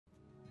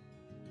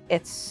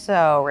It's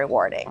so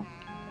rewarding.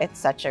 It's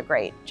such a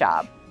great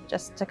job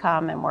just to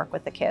come and work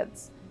with the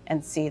kids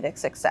and see the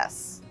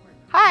success.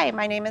 Hi,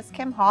 my name is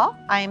Kim Hall.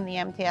 I am the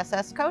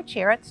MTSS coach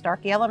here at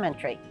Starkey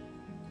Elementary.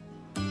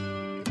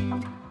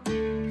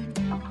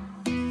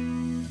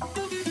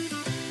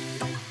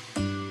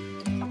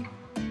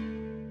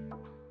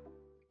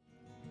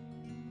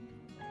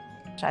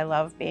 I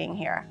love being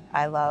here.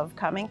 I love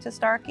coming to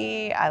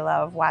Starkey. I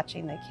love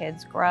watching the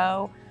kids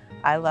grow.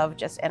 I love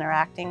just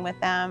interacting with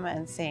them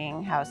and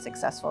seeing how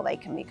successful they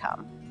can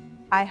become.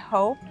 I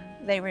hope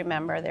they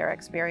remember their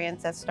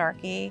experience at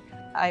Starkey.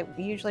 I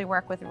usually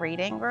work with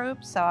reading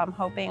groups, so I'm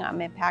hoping I'm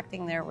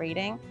impacting their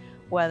reading,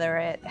 whether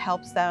it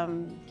helps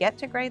them get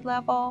to grade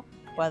level,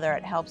 whether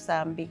it helps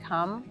them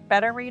become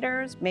better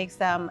readers, makes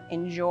them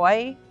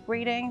enjoy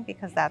reading,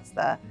 because that's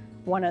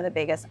one of the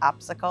biggest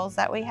obstacles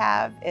that we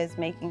have, is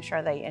making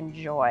sure they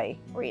enjoy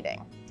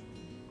reading.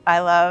 I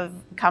love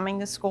coming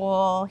to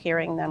school,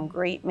 hearing them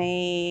greet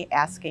me,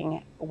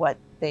 asking what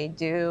they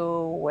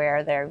do,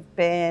 where they've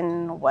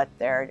been, what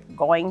they're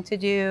going to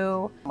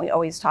do. We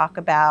always talk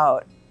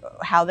about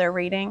how they're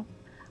reading.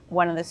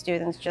 One of the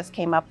students just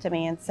came up to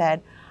me and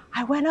said,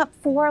 "I went up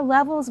 4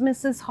 levels,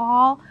 Mrs.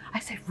 Hall." I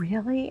said,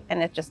 "Really?"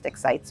 And it just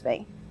excites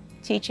me.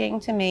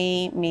 Teaching to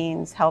me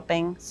means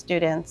helping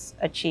students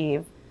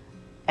achieve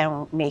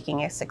and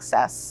making a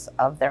success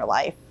of their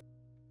life.